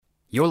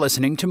You're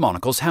listening to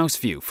Monocle's House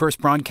View,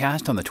 first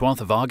broadcast on the 12th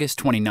of August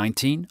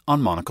 2019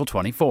 on Monocle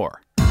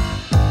 24.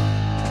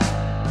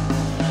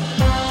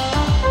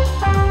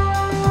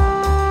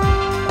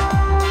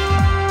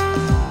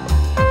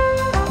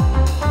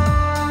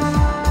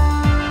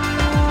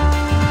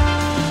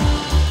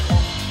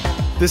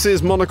 This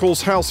is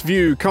Monocle's House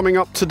View. Coming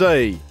up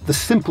today. The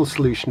simple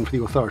solution for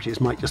the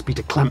authorities might just be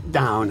to clamp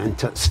down and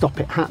to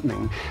stop it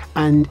happening.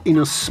 And in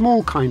a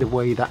small kind of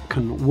way that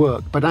can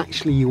work, but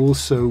actually you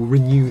also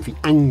renew the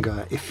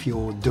anger if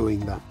you're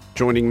doing that.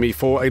 Joining me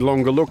for a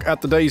longer look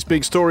at the day's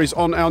big stories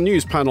on our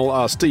news panel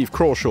are Steve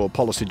Crawshaw,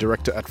 Policy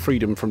Director at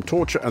Freedom from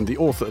Torture and the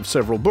author of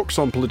several books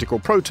on political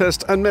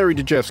protest, and Mary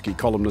Dejevsky,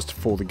 columnist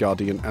for The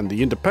Guardian and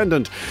The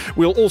Independent.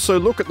 We'll also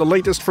look at the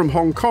latest from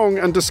Hong Kong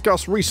and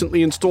discuss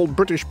recently installed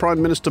British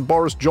Prime Minister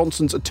Boris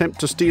Johnson's attempt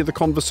to steer the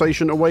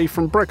conversation away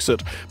from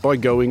Brexit by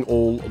going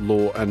all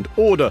law and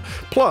order.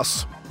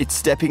 Plus, it's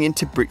stepping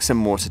into bricks and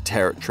mortar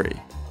territory.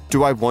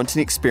 Do I want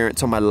an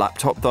experience on my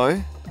laptop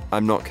though?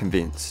 I'm not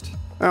convinced.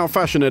 Our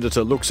fashion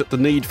editor looks at the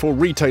need for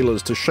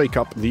retailers to shake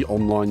up the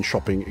online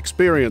shopping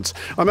experience.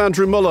 I'm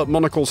Andrew Muller.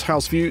 Monocle's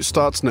House View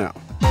starts now.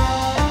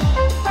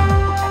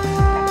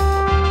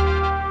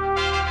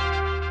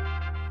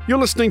 You're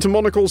listening to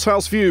Monocle's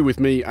House View with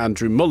me,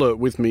 Andrew Muller.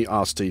 With me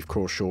are Steve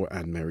Crawshaw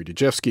and Mary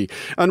Dejevsky.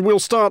 And we'll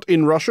start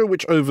in Russia,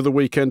 which over the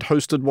weekend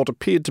hosted what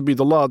appeared to be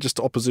the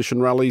largest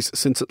opposition rallies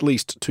since at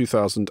least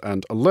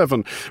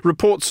 2011.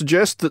 Reports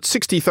suggest that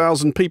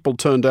 60,000 people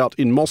turned out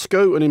in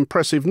Moscow, an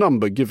impressive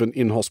number given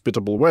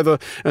inhospitable weather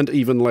and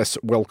even less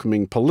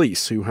welcoming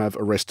police, who have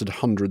arrested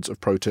hundreds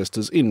of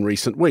protesters in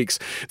recent weeks.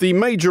 The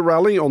major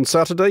rally on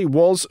Saturday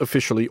was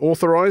officially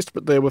authorised,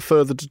 but there were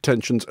further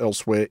detentions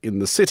elsewhere in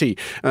the city,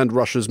 and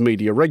Russia's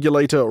media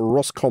regulator,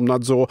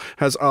 Roskomnadzor,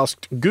 has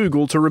asked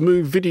Google to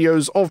remove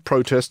videos of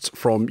protests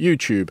from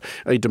YouTube,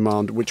 a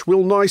demand which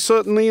will nigh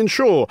certainly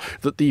ensure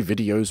that the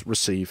videos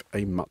receive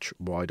a much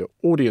wider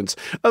audience.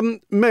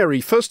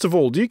 Mary, first of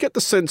all, do you get the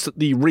sense that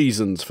the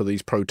reasons for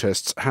these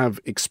protests have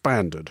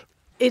expanded?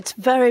 It's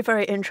very,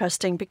 very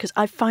interesting because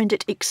I find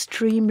it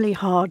extremely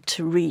hard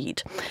to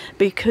read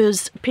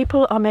because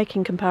people are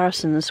making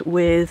comparisons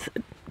with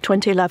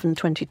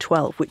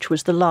 2011-2012, which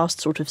was the last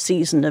sort of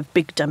season of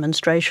big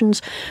demonstrations,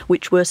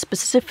 which were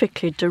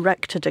specifically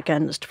directed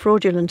against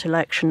fraudulent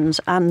elections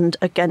and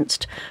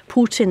against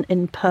Putin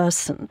in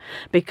person,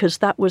 because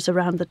that was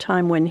around the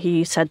time when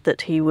he said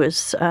that he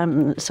was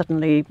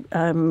suddenly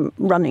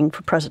running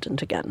for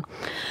president again.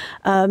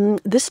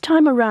 This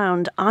time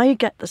around, I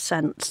get the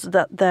sense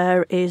that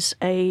there is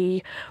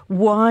a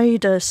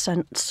wider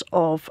sense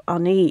of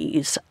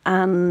unease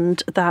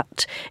and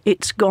that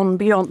it's gone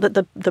beyond that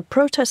the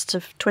protests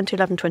of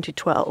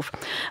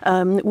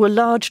 2011-2012 were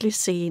largely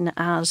seen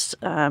as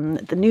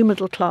the new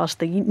middle class,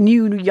 the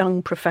new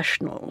young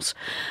professionals.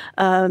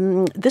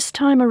 This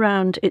time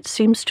around, it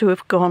seems to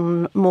have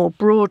gone more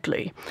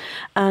broadly.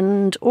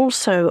 And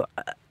also,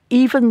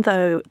 even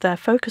though they're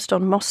focused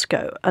on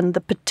Moscow and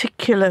the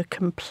particular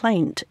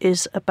complaint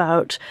is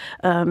about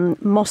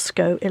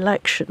Moscow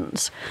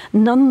elections,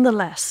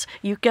 nonetheless,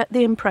 you get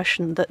the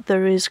impression that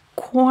there is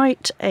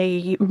quite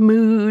a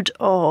mood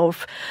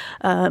of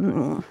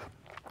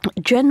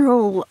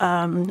general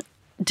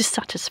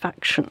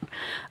dissatisfaction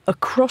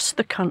across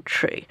the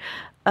country,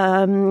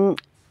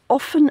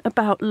 often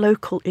about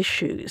local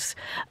issues,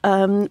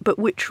 but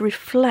which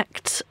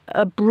reflects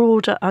a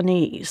broader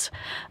unease.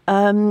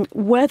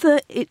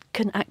 Whether it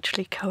can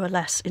actually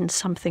coalesce in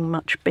something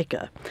much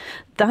bigger,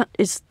 that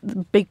is the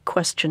big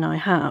question I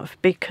have,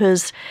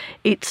 because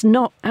it's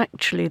not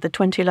actually the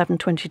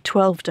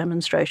 2011-2012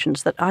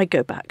 demonstrations that I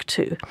go back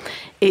to.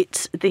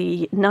 It's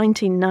the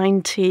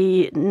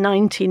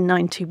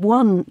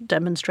 1990-1991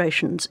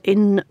 demonstrations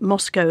in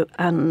Moscow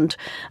and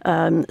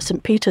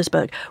St.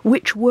 Petersburg,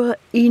 which were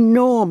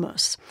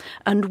enormous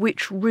and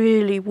which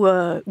really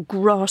were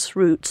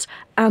grassroots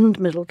and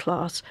middle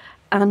class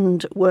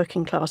and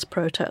working class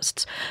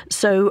protests.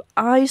 So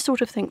I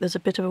sort of think there's a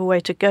bit of a way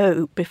to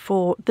go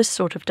before this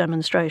sort of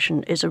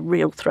demonstration is a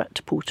real threat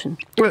to Putin.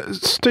 Well,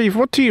 Steve,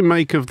 what do you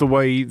make of the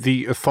way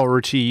the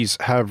authorities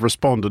have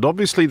responded?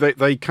 Obviously,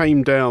 they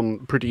came down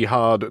pretty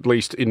hard, at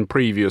least in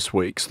previous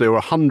weeks. There were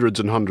hundreds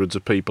and hundreds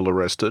of people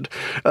arrested.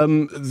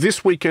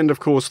 This weekend, of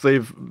course,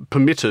 they've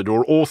permitted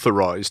or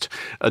authorised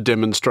a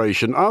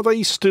demonstration. Are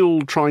they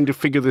still trying to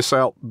figure this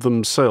out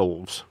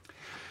themselves?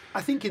 I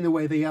think in the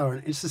way they are,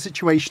 and it's the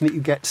situation that you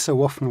get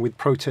so often with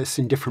protests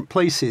in different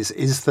places,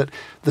 is that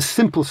the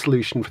simple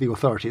solution for the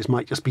authorities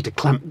might just be to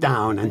clamp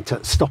down and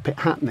to stop it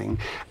happening.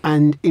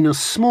 And in a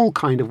small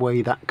kind of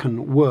way that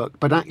can work,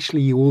 but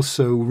actually you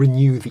also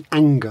renew the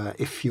anger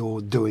if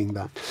you're doing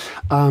that.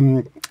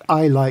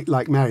 I,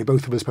 like Mary,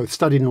 both of us both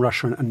studied in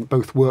Russia and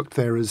both worked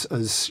there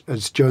as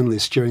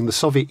journalists during the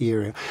Soviet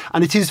era.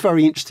 And it is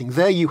very interesting.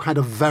 There you had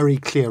a very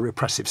clear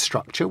repressive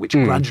structure, which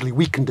gradually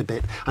weakened a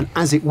bit. And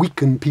as it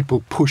weakened,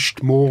 people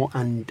pushed more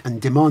and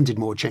demanded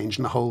more change,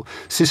 and the whole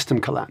system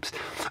collapsed.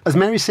 As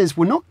Mary says,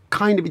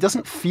 it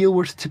doesn't feel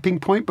we're at a tipping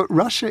point, but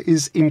Russia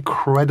is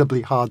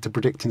incredibly hard to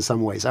predict in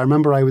some ways. I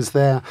remember I was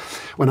there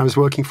when I was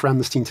working for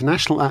Amnesty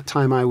International. At that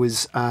time, I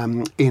was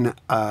in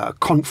a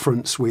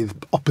conference with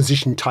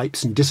opposition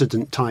types and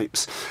dissident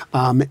types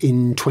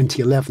in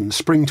 2011,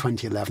 spring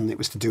 2011. It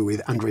was to do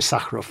with Andrei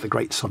Sakharov, the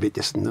great Soviet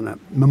dissident, and a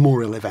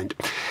memorial event.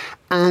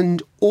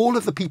 And all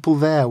of the people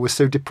there were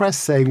so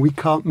depressed, saying, we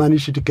can't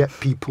manage to get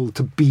people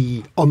to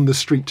be on the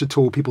streets at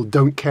all. People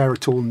don't care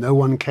at all. No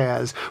one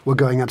cares. We're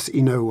going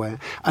absolutely nowhere.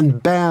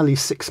 And barely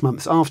 6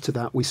 months after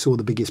that, we saw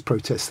the biggest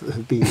protests that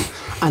have been.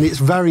 And it's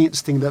very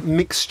interesting that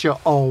mixture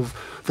of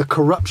the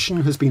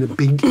corruption has been a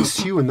big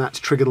issue, and that's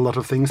triggered a lot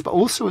of things, but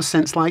also a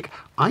sense like,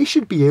 I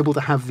should be able to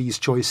have these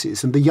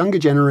choices. And the younger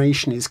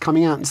generation is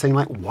coming out and saying,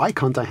 like, why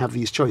can't I have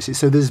these choices?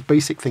 So there's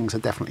basic things are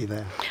definitely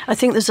there. I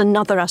think there's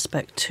another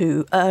aspect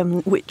too,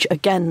 which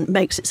again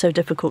makes it so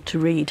difficult to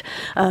read.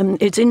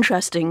 It's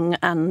interesting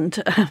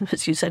and,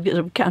 as you said,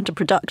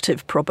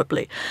 counterproductive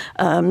probably,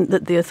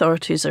 that the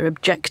authorities are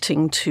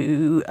objecting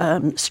to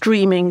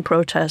streaming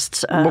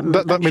protests.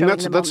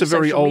 That's a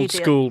very old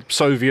school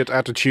Soviet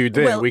attitude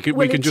there. We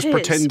can just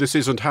pretend this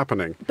isn't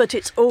happening. But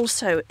it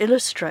also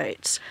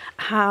illustrates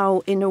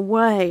how, in a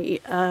way,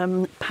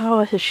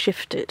 power has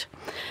shifted,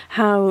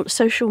 how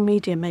social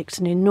media makes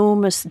an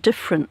enormous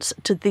difference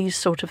to these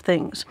sort of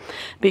things.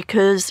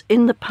 Because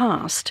in the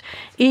past,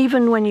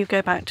 even when you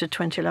go back to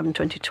 2011,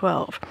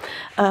 2012,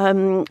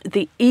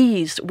 the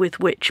ease with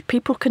which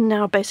people can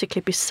now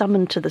basically be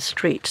summoned to the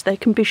streets, they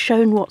can be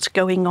shown what's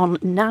going on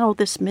now,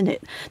 this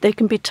minute, they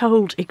can be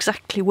told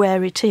exactly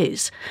where it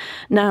is.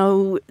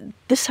 Now,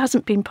 this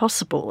hasn't been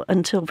possible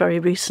until very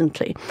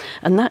recently,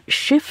 and that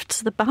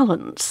shifts the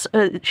balance.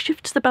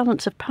 Shifts the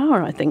balance of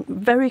power, I think,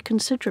 very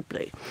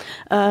considerably.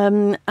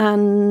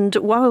 And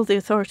while the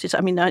authorities, I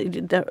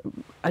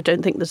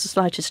don't think there's the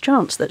slightest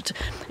chance that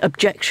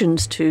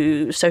objections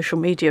to social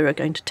media are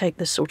going to take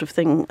this sort of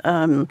thing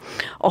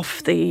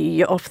off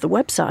the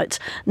websites.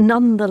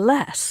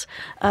 Nonetheless,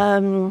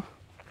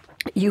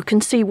 you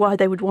can see why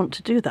they would want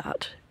to do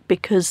that,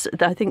 because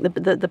I think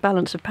the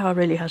balance of power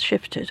really has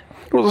shifted.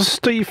 Well,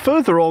 Steve,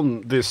 further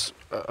on this,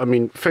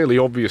 fairly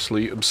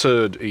obviously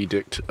absurd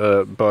edict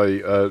by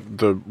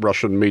the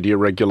Russian media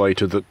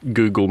regulator that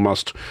Google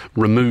must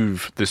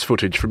remove this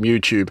footage from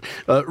YouTube,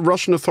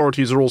 Russian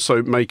authorities are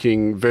also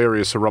making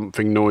various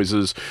harumphing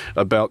noises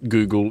about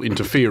Google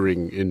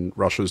interfering in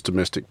Russia's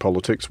domestic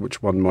politics,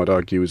 which one might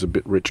argue is a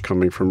bit rich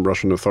coming from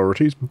Russian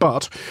authorities.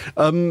 But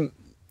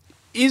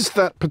is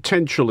that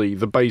potentially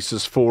the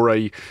basis for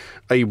a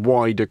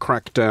wider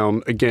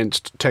crackdown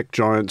against tech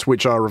giants,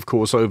 which are, of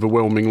course,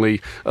 overwhelmingly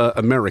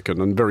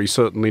American and very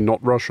certainly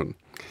not Russian?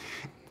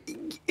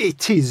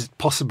 It is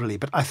possibly,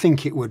 but I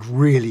think it would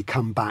really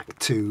come back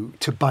to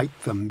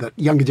bite them, that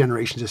younger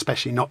generations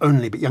especially, not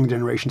only, but younger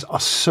generations are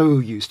so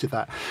used to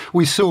that.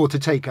 We saw, to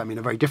take, a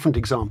very different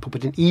example,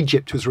 but in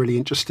Egypt it was really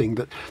interesting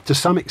that to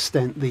some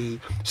extent the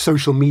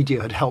social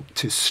media had helped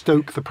to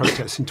stoke the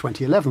protests in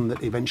 2011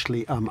 that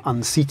eventually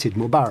unseated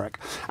Mubarak,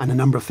 and a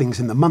number of things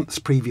in the months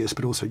previous,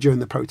 but also during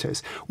the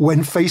protests. When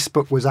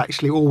Facebook was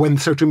actually, or when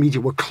social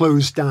media were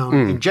closed down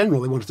in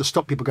general, they wanted to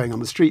stop people going on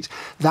the streets,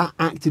 that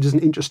acted as an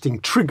interesting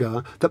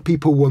trigger that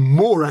people were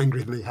more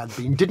angry than they had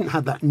been, didn't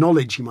have that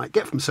knowledge you might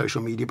get from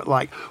social media, but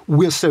like,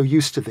 we're so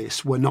used to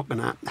this, we're not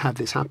going to have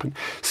this happen.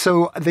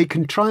 So they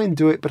can try and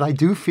do it, but I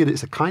do feel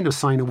it's a kind of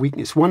sign of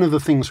weakness. One of the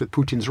things with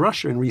Putin's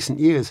Russia in recent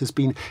years has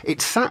been, it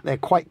sat there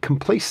quite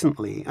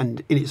complacently,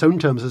 and in its own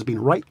terms has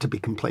been right to be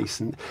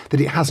complacent,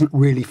 that it hasn't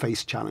really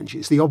faced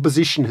challenges. The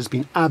opposition has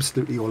been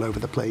absolutely all over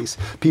the place.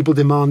 People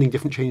demanding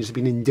different changes have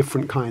been in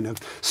different kind of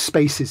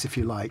spaces, if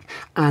you like.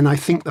 And I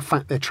think the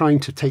fact they're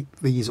trying to take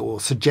these or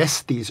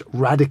suggest these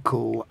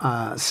radical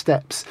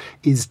steps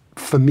is,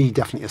 for me,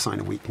 definitely a sign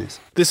of weakness.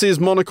 This is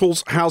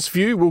Monocle's House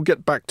View. We'll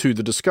get back to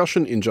the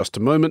discussion in just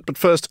a moment. But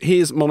first,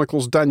 here's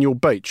Monocle's Daniel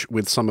Bache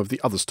with some of the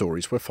other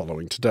stories we're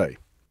following today.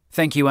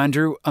 Thank you,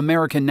 Andrew.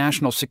 American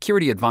National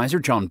Security Advisor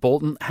John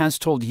Bolton has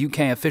told UK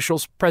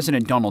officials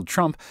President Donald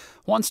Trump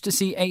wants to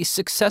see a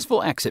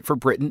successful exit for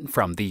Britain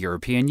from the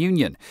European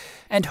Union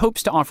and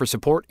hopes to offer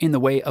support in the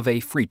way of a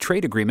free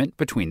trade agreement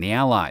between the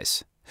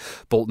Allies.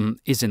 Bolton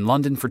is in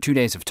London for 2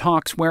 days of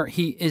talks where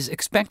he is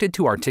expected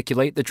to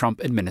articulate the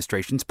Trump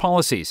administration's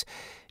policies,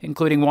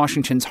 including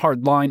Washington's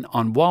hard line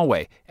on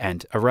Huawei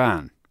and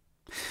Iran.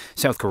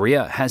 South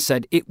Korea has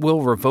said it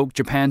will revoke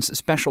Japan's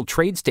special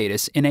trade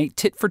status in a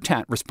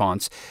tit-for-tat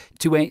response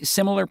to a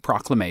similar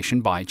proclamation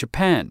by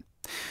Japan.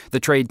 The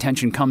trade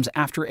tension comes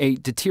after a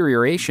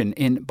deterioration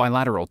in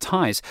bilateral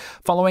ties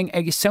following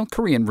a South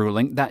Korean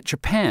ruling that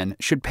Japan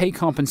should pay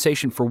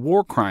compensation for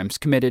war crimes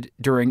committed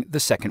during the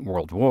Second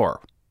World War.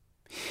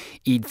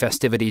 Eid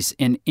festivities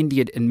in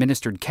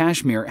Indian-administered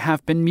Kashmir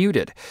have been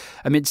muted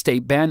amidst a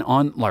ban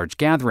on large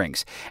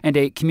gatherings and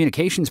a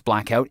communications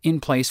blackout in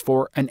place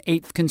for an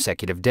 8th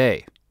consecutive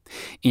day.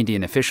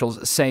 Indian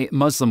officials say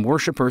Muslim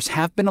worshippers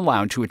have been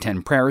allowed to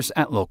attend prayers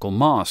at local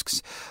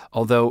mosques,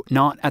 although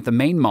not at the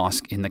main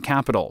mosque in the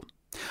capital.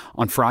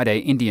 On Friday,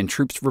 Indian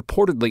troops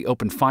reportedly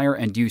opened fire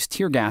and used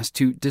tear gas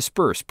to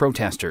disperse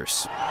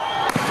protesters.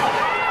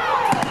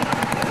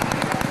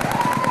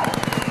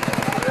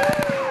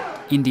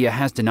 India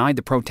has denied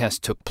the protests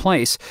took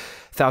place.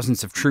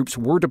 Thousands of troops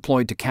were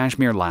deployed to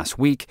Kashmir last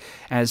week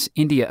as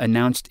India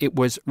announced it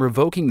was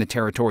revoking the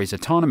territory's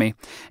autonomy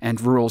and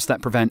rules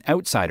that prevent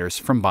outsiders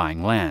from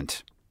buying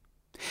land.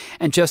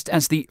 And just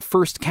as the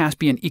first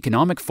Caspian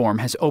Economic Forum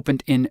has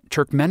opened in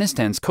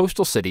Turkmenistan's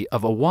coastal city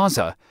of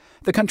Awaza,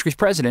 the country's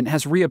president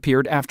has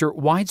reappeared after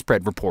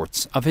widespread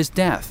reports of his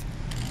death.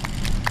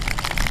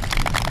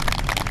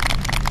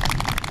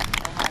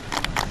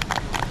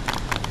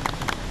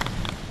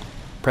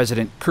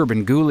 President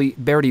Kurbanguly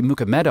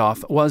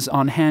Berdimuhamedov was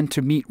on hand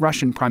to meet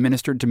Russian Prime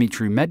Minister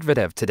Dmitry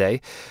Medvedev today,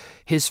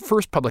 his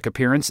first public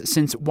appearance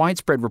since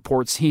widespread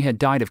reports he had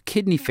died of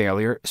kidney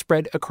failure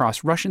spread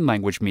across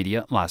Russian-language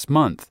media last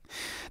month.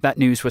 That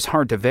news was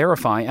hard to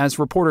verify, as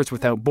Reporters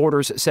Without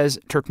Borders says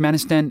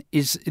Turkmenistan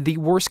is the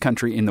worst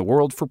country in the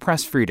world for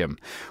press freedom,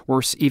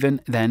 worse even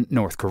than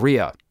North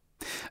Korea.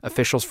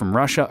 Officials from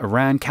Russia,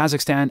 Iran,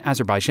 Kazakhstan,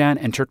 Azerbaijan,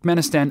 and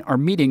Turkmenistan are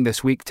meeting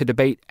this week to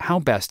debate how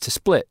best to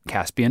split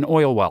Caspian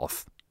oil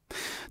wealth.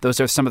 Those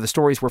are some of the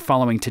stories we're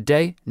following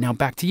today. Now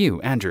back to you,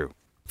 Andrew.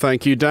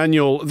 Thank you,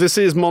 Daniel. This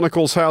is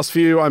Monocle's House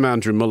View. I'm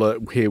Andrew Muller,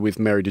 here with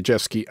Mary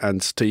Dejevsky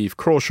and Steve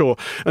Crawshaw.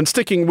 And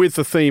sticking with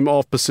the theme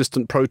of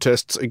persistent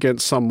protests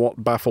against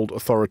somewhat baffled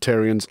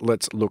authoritarians,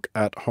 let's look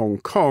at Hong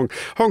Kong.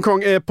 Hong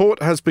Kong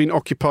Airport has been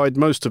occupied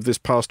most of this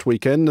past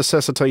weekend,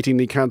 necessitating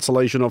the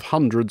cancellation of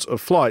hundreds of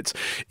flights.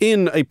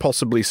 In a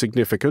possibly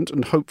significant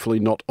and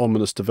hopefully not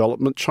ominous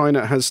development,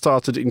 China has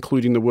started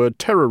including the word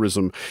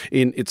terrorism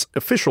in its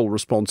official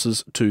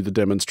responses to the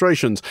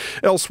demonstrations.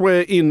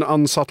 Elsewhere, in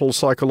unsubtle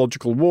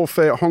psychological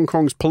warfare, Hong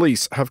Kong's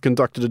police have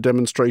conducted a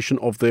demonstration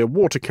of their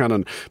water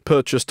cannon,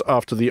 purchased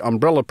after the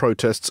umbrella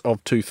protests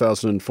of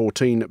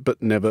 2014 but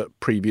never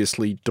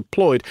previously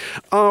deployed.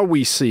 Are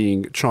we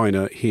seeing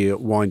China here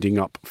winding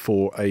up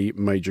for a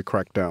major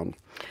crackdown?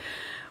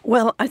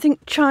 Well, I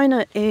think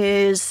China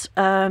is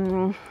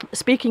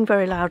speaking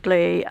very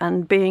loudly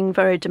and being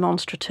very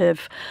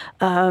demonstrative,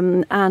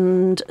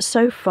 and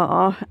so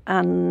far,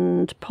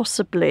 and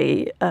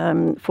possibly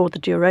for the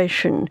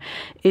duration,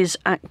 is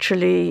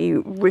actually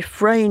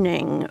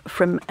refraining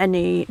from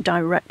any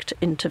direct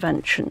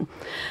intervention.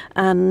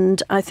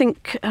 And I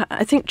think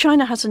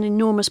China has an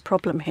enormous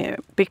problem here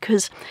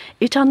because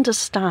it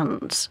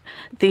understands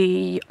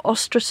the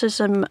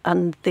ostracism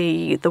and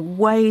the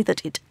way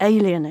that it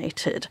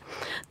alienated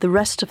the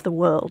rest of the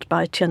world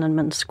by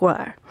Tiananmen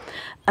Square.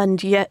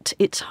 And yet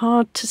it's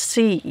hard to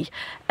see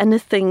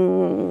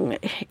anything,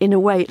 in a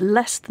way,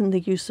 less than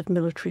the use of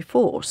military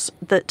force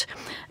that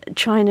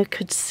China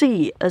could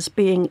see as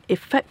being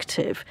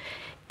effective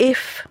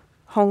if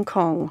Hong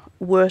Kong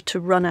were to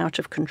run out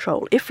of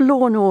control. If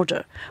law and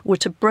order were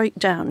to break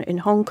down in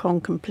Hong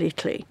Kong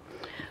completely,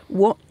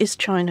 what is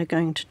China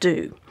going to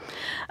do?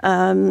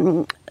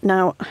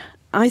 Now,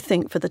 I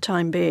think for the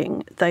time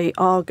being, they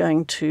are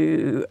going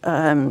to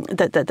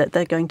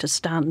they're going to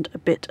stand a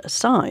bit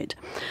aside.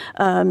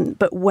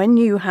 But when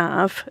you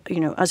have,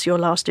 as your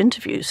last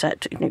interview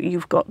said,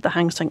 you've got the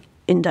Hang Seng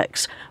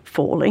Index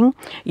falling,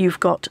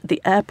 you've got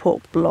the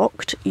airport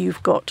blocked,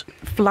 you've got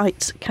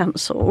flights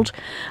cancelled,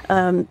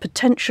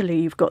 potentially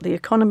you've got the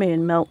economy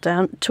in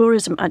meltdown,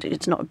 tourism.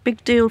 It's not a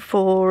big deal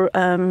for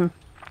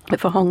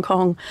Hong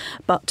Kong,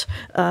 but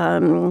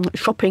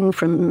shopping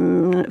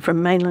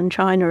from mainland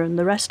China and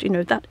the rest,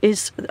 that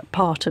is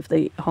part of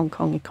the Hong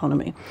Kong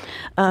economy.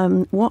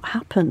 What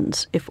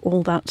happens if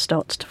all that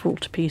starts to fall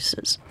to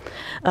pieces?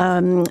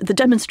 The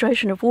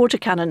demonstration of water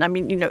cannon,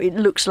 it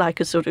looks like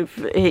a sort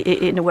of,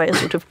 in a way, a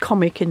sort of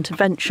comic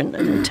intervention,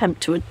 an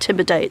attempt to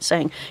intimidate,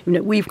 saying,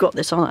 we've got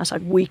this on our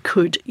side, we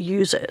could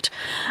use it.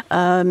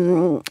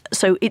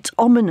 So it's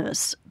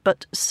ominous.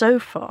 But so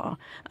far,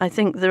 I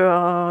think there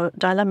are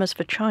dilemmas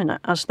for China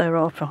as there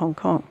are for Hong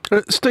Kong.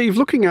 Steve,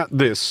 looking at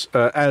this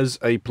as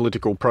a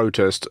political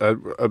protest,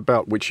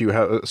 about which you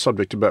have a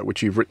subject about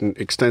which you've written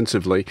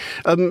extensively,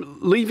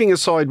 leaving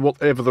aside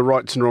whatever the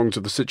rights and wrongs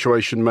of the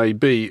situation may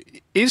be,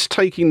 is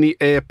taking the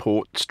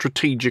airport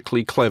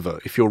strategically clever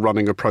if you're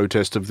running a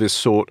protest of this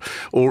sort,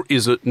 or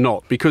is it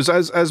not? Because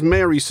as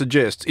Mary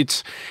suggests,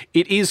 it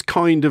is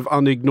kind of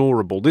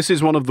unignorable. This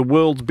is one of the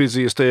world's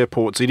busiest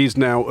airports. It is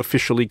now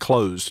officially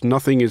closed.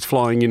 Nothing is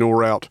flying in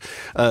or out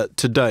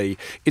today.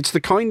 It's the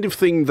kind of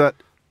thing that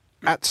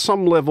at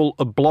some level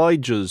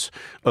obliges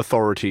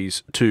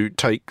authorities to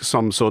take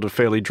some sort of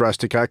fairly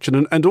drastic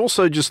action. And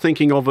also just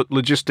thinking of it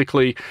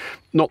logistically,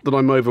 not that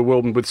I'm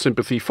overwhelmed with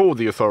sympathy for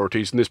the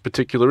authorities in this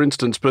particular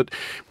instance, but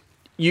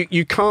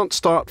you can't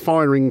start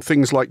firing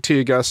things like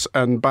tear gas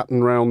and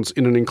baton rounds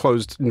in an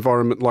enclosed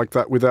environment like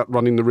that without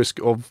running the risk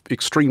of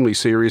extremely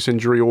serious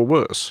injury or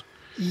worse.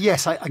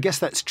 Yes, I guess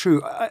that's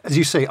true. As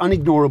you say,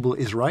 unignorable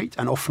is right,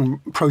 and often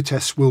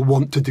protests will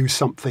want to do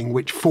something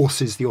which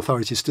forces the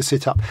authorities to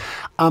sit up.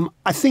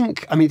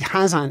 It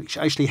has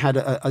actually had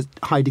a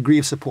high degree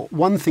of support.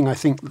 One thing I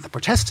think that the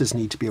protesters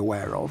need to be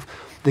aware of,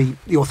 the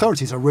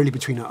authorities are really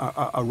between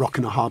a rock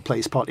and a hard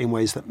place, partly in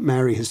ways that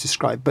Mary has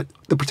described, but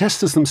the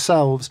protesters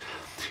themselves,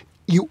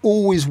 you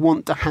always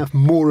want to have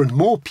more and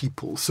more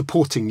people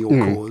supporting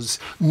your cause,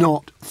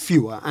 not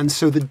fewer. And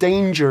so the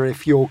danger,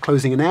 if you're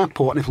closing an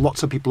airport and if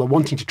lots of people are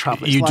wanting to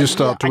travel, you just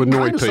start to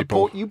annoy people. I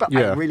support you, but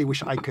I really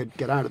wish I could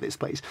get out of this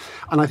place.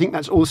 And I think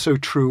that's also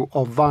true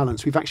of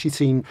violence. We've actually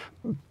seen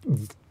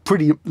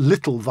pretty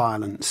little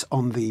violence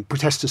on the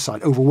protesters'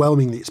 side.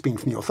 Overwhelmingly, it's been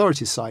from the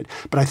authorities' side.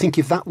 But I think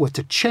if that were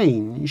to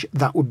change,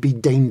 that would be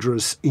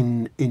dangerous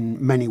in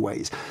many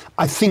ways.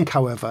 I think,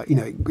 however,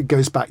 it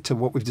goes back to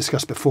what we've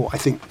discussed before. I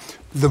think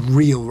the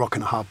real rock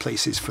and a hard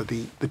place is for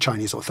the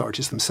Chinese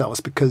authorities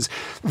themselves, because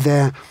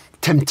their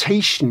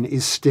temptation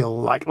is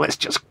still like, let's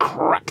just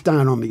crack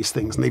down on these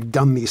things. And they've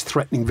done these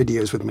threatening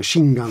videos with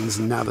machine guns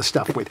and now the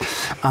stuff with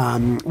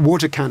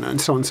water cannon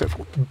and so on and so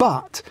forth.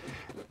 But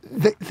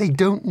they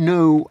don't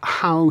know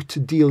how to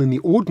deal in the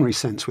ordinary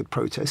sense with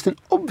protest. And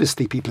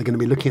obviously people are going to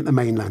be looking at the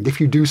mainland if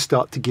you do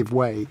start to give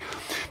way.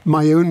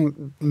 My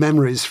own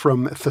memories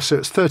from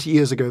 30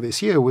 years ago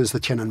this year was the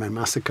Tiananmen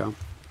massacre,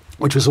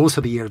 which was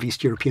also the year of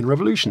East European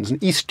revolutions.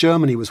 And East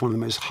Germany was one of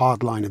the most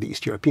hardline of the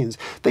East Europeans.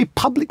 They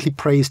publicly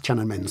praised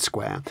Tiananmen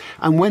Square.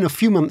 And when a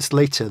few months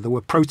later there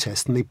were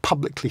protests and they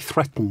publicly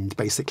threatened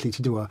basically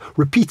to do a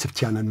repeat of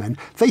Tiananmen,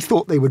 they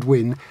thought they would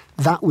win.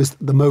 That was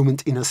the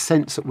moment, in a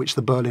sense, at which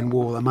the Berlin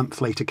Wall a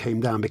month later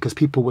came down, because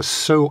people were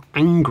so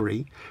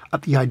angry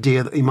at the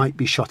idea that they might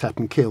be shot at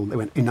and killed. They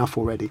went, enough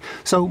already.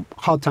 So,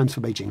 hard times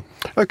for Beijing.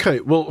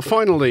 OK, well,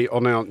 finally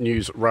on our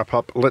news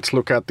wrap-up, let's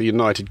look at the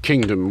United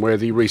Kingdom, where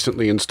the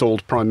recently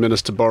installed Prime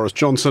Minister Boris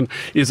Johnson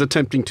is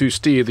attempting to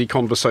steer the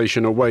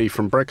conversation away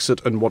from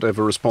Brexit and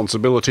whatever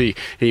responsibility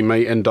he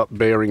may end up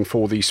bearing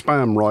for the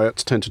spam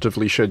riots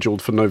tentatively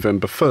scheduled for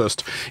November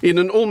 1st. In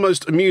an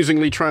almost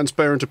amusingly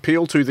transparent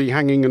appeal to the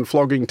hanging and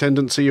flogging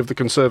tendency of the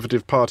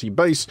Conservative Party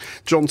base,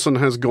 Johnson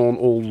has gone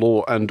all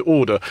law and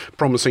order,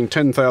 promising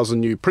 10,000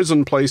 new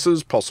prison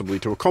places, possibly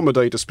to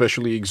accommodate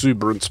especially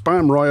exuberant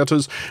spam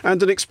rioters,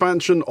 and an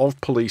expansion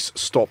of police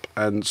stop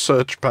and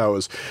search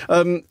powers.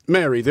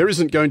 Mary, there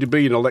isn't going to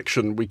be an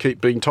election, we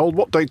keep being told.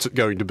 What date's it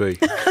going to be?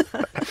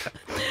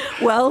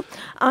 Well,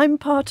 I'm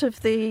part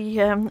of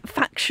the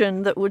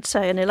faction that would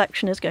say an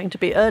election is going to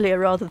be earlier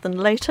rather than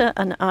later,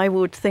 and I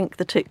would think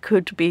that it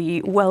could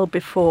be well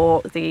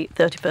before the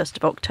 31st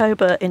of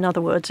October. In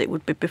other words, it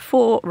would be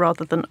before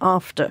rather than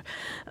after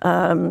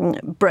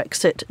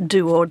Brexit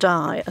do or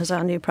die, as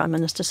our new Prime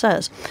Minister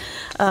says.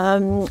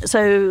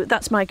 So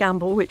that's my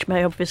gamble, which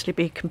may obviously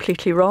be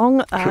completely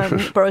wrong.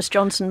 Boris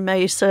Johnson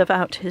may serve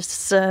out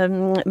his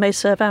term.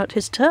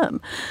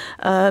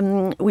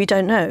 We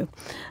don't know.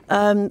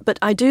 But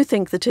I do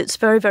think that it's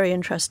very, very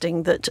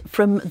interesting that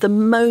from the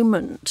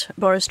moment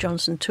Boris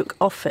Johnson took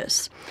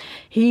office,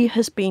 he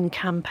has been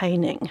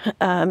campaigning,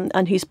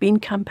 and he's been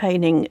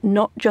campaigning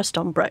not just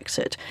on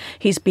Brexit.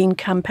 He's been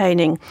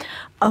campaigning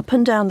up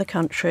and down the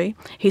country.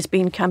 He's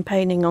been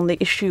campaigning on the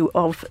issue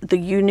of the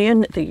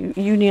Union of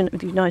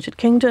the United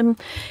Kingdom.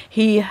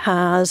 He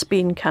has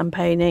been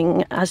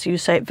campaigning, as you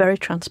say, very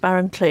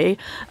transparently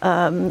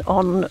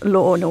on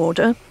law and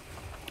order.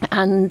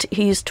 And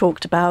he's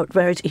talked about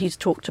lifting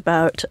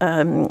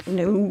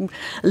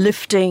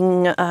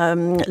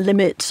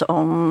limits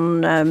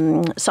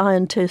on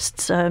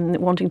scientists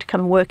wanting to come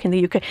and work in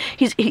the UK.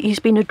 He's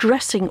been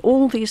addressing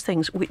all these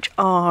things which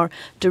are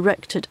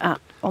directed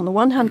at, on the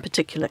one hand,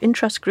 particular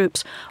interest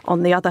groups.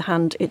 On the other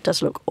hand, it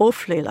does look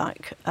awfully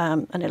like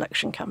an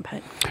election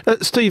campaign.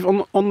 Steve,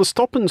 on the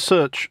stop and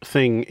search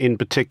thing in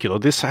particular,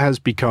 this has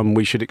become,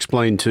 we should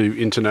explain to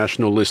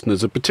international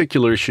listeners, a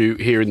particular issue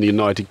here in the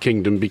United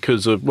Kingdom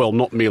because of, well,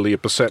 not merely a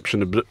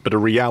perception, but a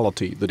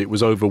reality that it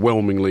was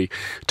overwhelmingly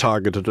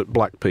targeted at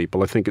black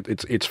people. I think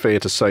it's fair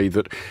to say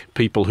that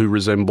people who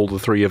resemble the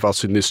three of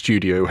us in this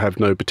studio have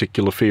no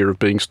particular fear of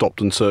being stopped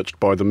and searched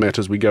by the Met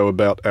as we go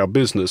about our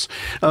business.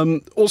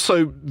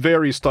 Also,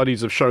 various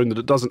studies have shown that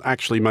it doesn't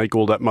actually make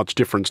all that much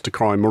difference to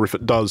crime, or if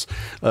it does,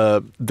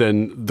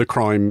 then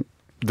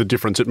the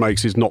difference it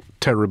makes is not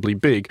terribly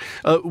big.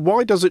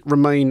 Why does it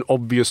remain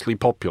obviously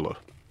popular?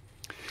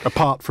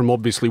 Apart from,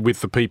 obviously,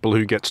 with the people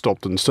who get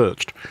stopped and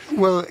searched.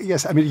 Well,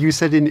 yes. I mean, you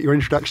said in your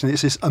introduction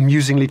it's this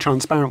amusingly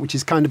transparent, which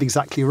is kind of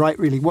exactly right,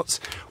 really. What's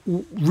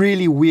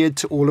really weird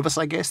to all of us,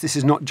 I guess, this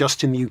is not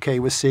just in the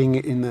UK, we're seeing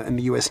it in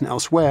the US and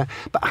elsewhere,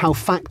 but how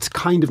facts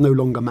kind of no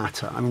longer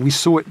matter. I mean, we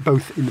saw it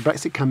both in the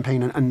Brexit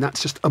campaign, and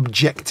that's just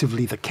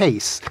objectively the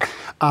case,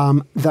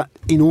 that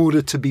in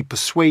order to be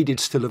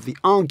persuaded still of the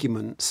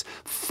arguments,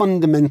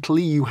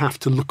 fundamentally you have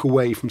to look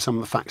away from some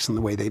of the facts and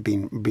the way they've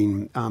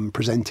been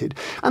presented.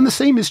 And the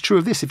same is true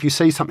of this. If you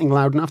say something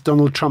loud enough,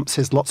 Donald Trump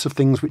says lots of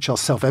things which are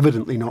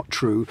self-evidently not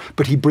true,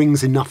 but he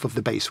brings enough of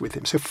the base with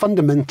him. So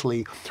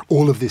fundamentally,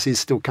 all of this is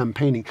still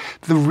campaigning.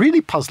 The really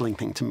puzzling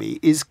thing to me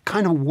is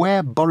kind of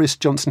where Boris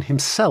Johnson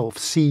himself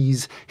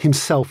sees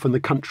himself and the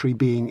country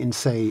being in,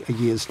 say, a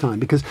year's time,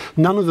 because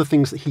none of the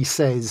things that he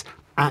says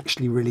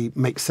actually really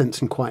makes sense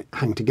and quite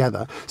hang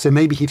together. So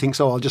maybe he thinks,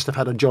 I'll just have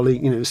had a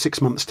jolly,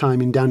 6 months'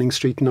 time in Downing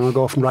Street and I'll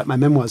go off and write my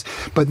memoirs.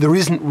 But there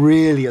isn't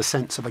really a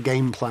sense of a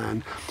game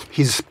plan.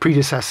 His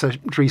predecessor,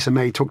 Theresa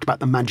May, talked about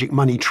the magic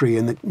money tree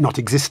and it not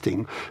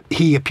existing.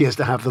 He appears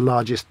to have the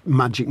largest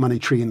magic money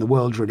tree in the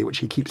world, really, which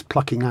he keeps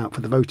plucking out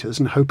for the voters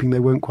and hoping they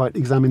won't quite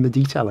examine the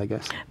detail, I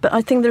guess. But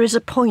I think there is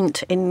a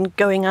point in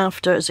going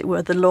after, as it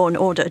were, the law and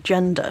order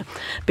agenda,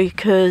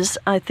 because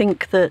I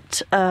think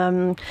that,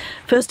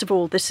 first of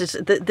all, this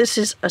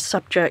is a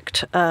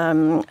subject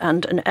and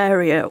an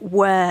area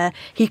where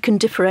he can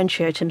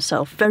differentiate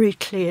himself very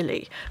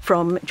clearly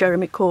from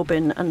Jeremy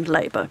Corbyn and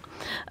Labour.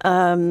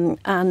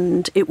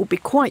 And it will be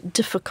quite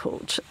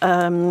difficult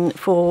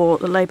for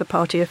the Labour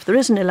Party, if there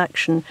is an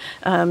election,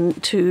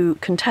 to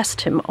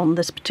contest him on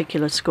this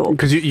particular score.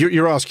 Because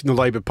you're asking the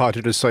Labour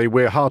Party to say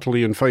we're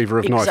heartily in favour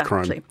of knife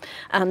crime. Exactly.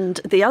 And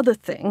the other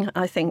thing,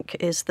 I think,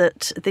 is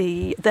that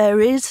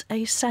there is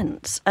a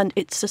sense, and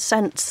it's a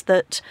sense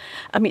that,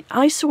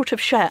 I sort of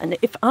share, and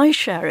if I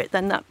share it,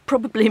 then that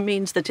probably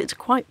means that it's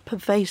quite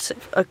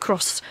pervasive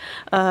across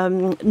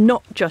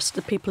not just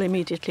the people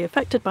immediately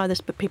affected by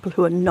this, but people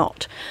who are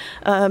not,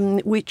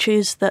 which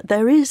is that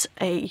there is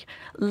a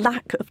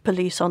lack of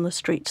police on the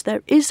streets.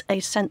 There is a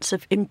sense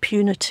of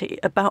impunity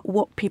about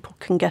what people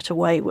can get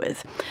away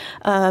with.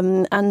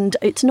 And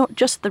it's not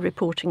just the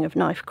reporting of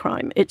knife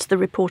crime. It's the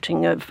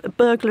reporting of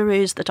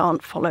burglaries that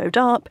aren't followed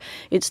up.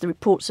 It's the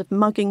reports of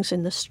muggings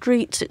in the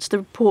streets. It's the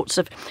reports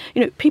of,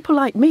 people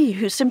like me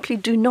who simply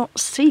do not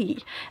see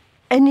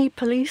any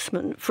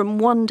policeman from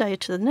one day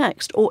to the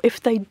next, or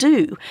if they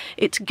do,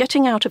 it's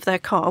getting out of their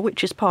car,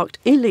 which is parked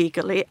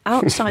illegally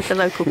outside the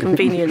local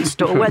convenience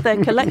store where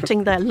they're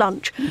collecting their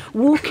lunch,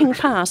 walking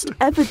past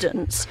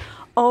evidence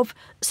of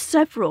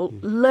several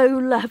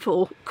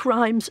low-level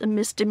crimes and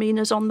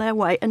misdemeanours on their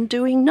way and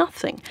doing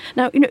nothing.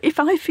 Now, if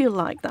I feel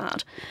like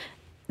that,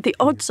 the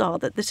odds are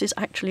that this is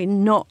actually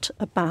not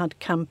a bad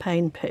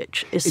campaign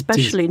pitch,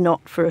 especially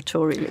not for a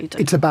Tory leader.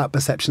 It's about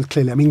perceptions,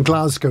 clearly.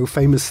 Glasgow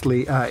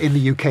famously in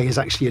the UK has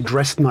actually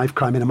addressed knife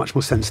crime in a much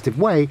more sensitive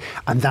way,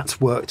 and that's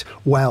worked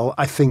well.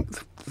 I think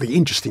the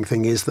interesting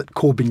thing is that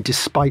Corbyn,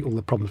 despite all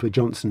the problems with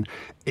Johnson,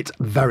 it's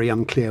very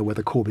unclear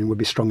whether Corbyn would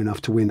be strong enough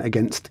to win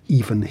against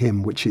even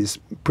him, which is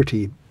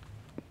pretty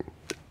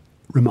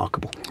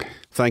remarkable.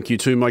 Thank you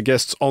to my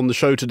guests on the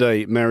show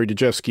today, Mary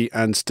Dejevsky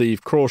and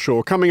Steve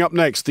Crawshaw. Coming up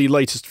next, the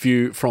latest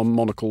view from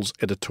Monocle's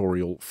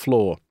editorial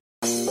floor.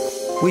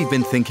 We've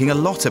been thinking a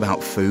lot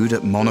about food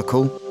at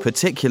Monocle,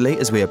 particularly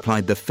as we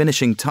applied the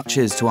finishing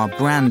touches to our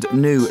brand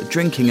new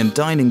drinking and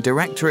dining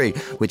directory,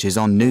 which is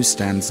on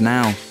newsstands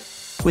now.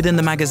 Within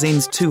the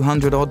magazine's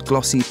 200-odd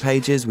glossy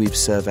pages, we've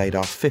surveyed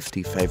our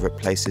 50 favourite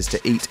places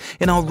to eat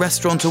in our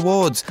restaurant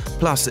awards,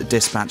 plus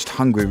dispatched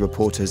hungry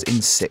reporters in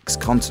 6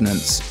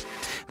 continents.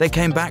 They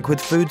came back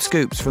with food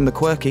scoops from the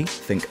quirky,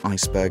 think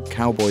iceberg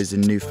cowboys in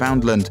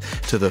Newfoundland,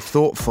 to the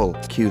thoughtful,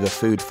 cue the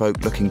food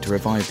folk looking to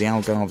revive the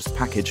Algarve's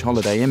package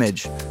holiday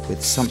image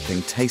with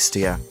something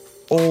tastier.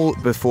 All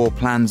before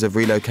plans of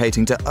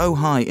relocating to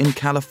Ojai in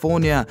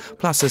California,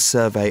 plus a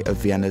survey of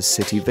Vienna's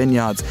city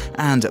vineyards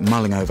and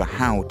mulling over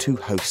how to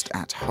host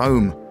at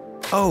home.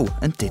 Oh,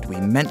 and did we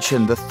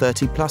mention the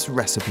 30-plus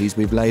recipes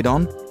we've laid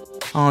on?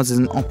 Ours is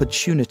an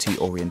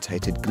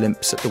opportunity-orientated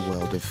glimpse at the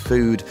world of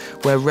food,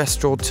 where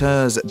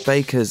restaurateurs,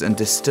 bakers and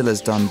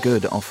distillers done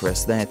good offer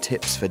us their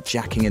tips for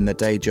jacking in the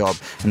day job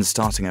and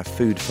starting a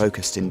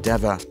food-focused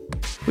endeavour.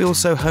 We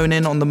also hone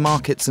in on the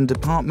markets and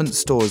department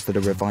stores that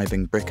are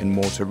reviving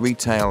brick-and-mortar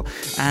retail,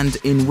 and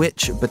in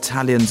which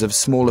battalions of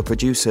smaller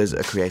producers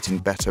are creating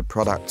better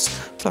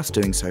products, plus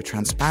doing so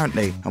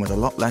transparently and with a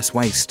lot less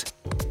waste.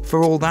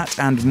 For all that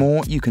and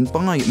more, you can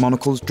buy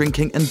Monocle's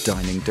Drinking and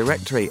Dining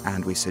Directory,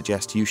 and we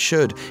suggest you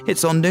should.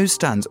 It's on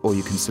newsstands, or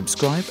you can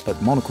subscribe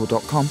at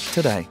monocle.com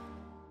today.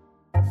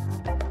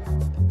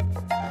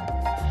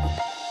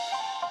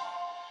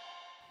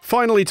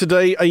 Finally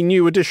today, a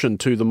new addition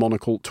to the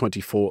Monocle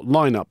 24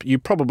 lineup. You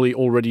probably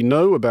already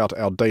know about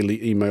our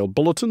daily email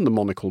bulletin, the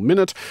Monocle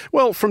Minute.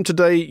 Well, from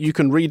today, you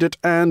can read it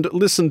and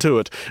listen to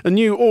it. A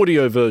new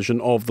audio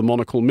version of the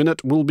Monocle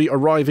Minute will be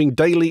arriving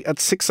daily at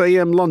 6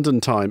 a.m.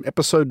 London time.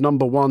 Episode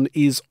number 1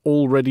 is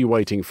already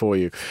waiting for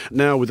you.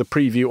 Now, with a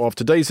preview of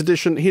today's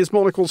edition, here's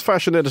Monocle's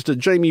fashion editor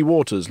Jamie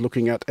Waters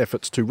looking at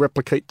efforts to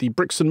replicate the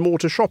bricks and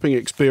mortar shopping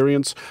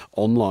experience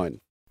online.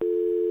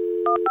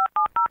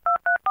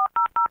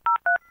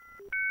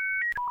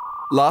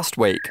 Last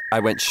week, I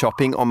went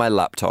shopping on my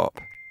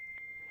laptop.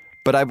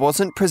 But I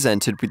wasn't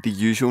presented with the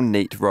usual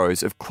neat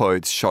rows of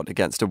clothes shot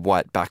against a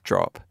white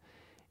backdrop.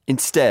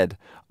 Instead,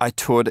 I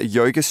toured a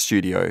yoga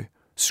studio,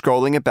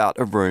 scrolling about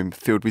a room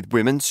filled with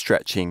women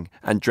stretching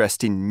and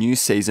dressed in new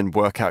season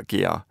workout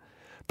gear,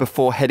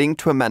 before heading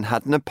to a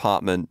Manhattan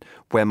apartment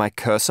where my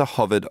cursor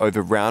hovered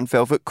over round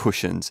velvet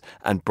cushions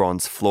and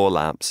bronze floor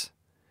lamps.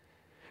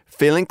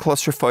 Feeling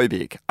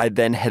claustrophobic, I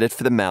then headed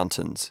for the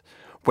mountains,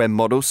 where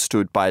models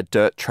stood by a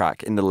dirt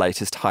track in the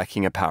latest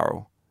hiking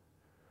apparel.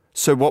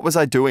 So what was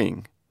I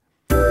doing?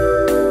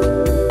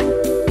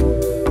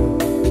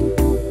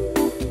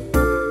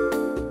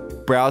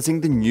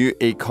 Browsing the new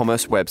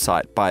e-commerce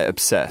website by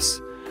Obsess,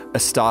 a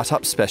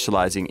startup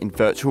specializing in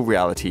virtual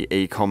reality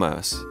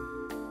e-commerce.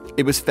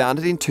 It was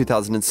founded in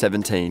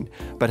 2017,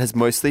 but has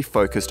mostly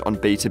focused on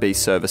B2B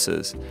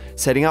services,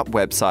 setting up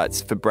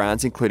websites for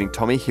brands including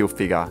Tommy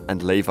Hilfiger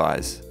and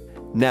Levi's.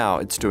 Now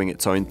it's doing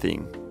its own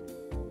thing.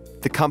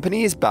 The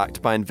company is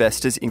backed by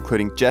investors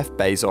including Jeff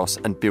Bezos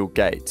and Bill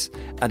Gates,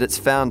 and its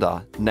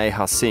founder,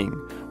 Neha Singh,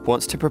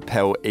 wants to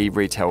propel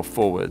e-retail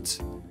forwards.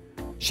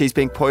 She's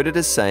been quoted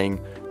as saying,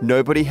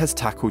 "Nobody has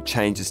tackled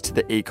changes to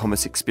the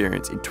e-commerce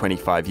experience in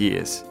 25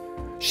 years.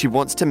 She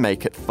wants to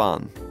make it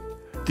fun."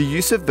 The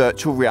use of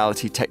virtual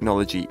reality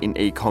technology in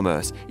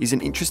e-commerce is an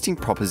interesting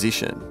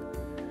proposition.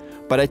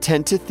 But I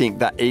tend to think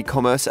that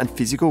e-commerce and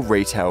physical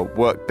retail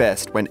work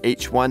best when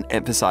each one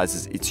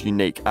emphasizes its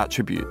unique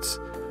attributes.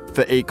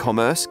 For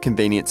e-commerce,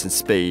 convenience and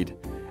speed,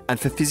 and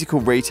for physical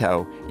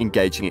retail,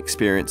 engaging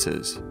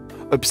experiences.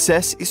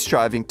 Obsess is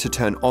striving to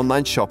turn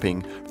online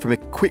shopping from a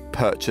quick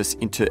purchase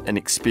into an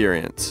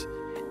experience.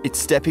 It's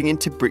stepping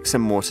into bricks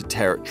and mortar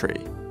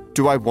territory.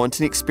 Do I want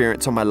an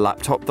experience on my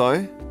laptop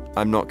though?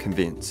 I'm not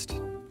convinced.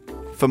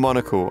 For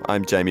Monocle,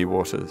 I'm Jamie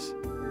Waters.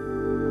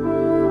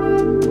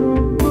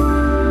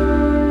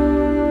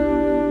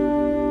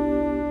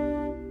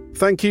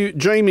 Thank you,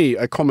 Jamie.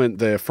 A comment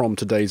there from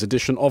today's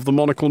edition of the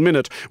Monocle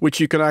Minute, which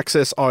you can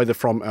access either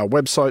from our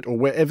website or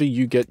wherever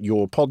you get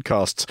your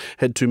podcasts.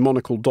 Head to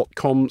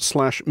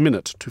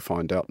monocle.com/minute to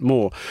find out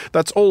more.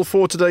 That's all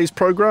for today's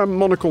programme.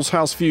 Monocle's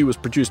House View was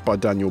produced by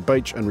Daniel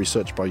Bache and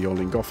researched by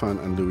Yolin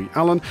Goffin and Louis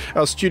Allen.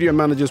 Our studio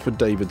managers were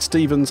David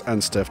Stevens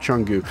and Steph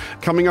Chungu.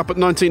 Coming up at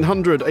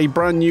 1900, a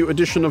brand new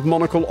edition of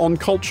Monocle on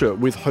Culture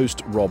with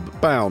host Rob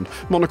Bound.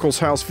 Monocle's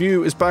House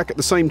View is back at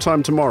the same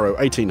time tomorrow,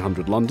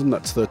 1800 London,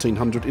 that's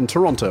 1300 in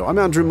Toronto. I'm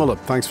Andrew Muller.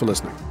 Thanks for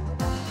listening.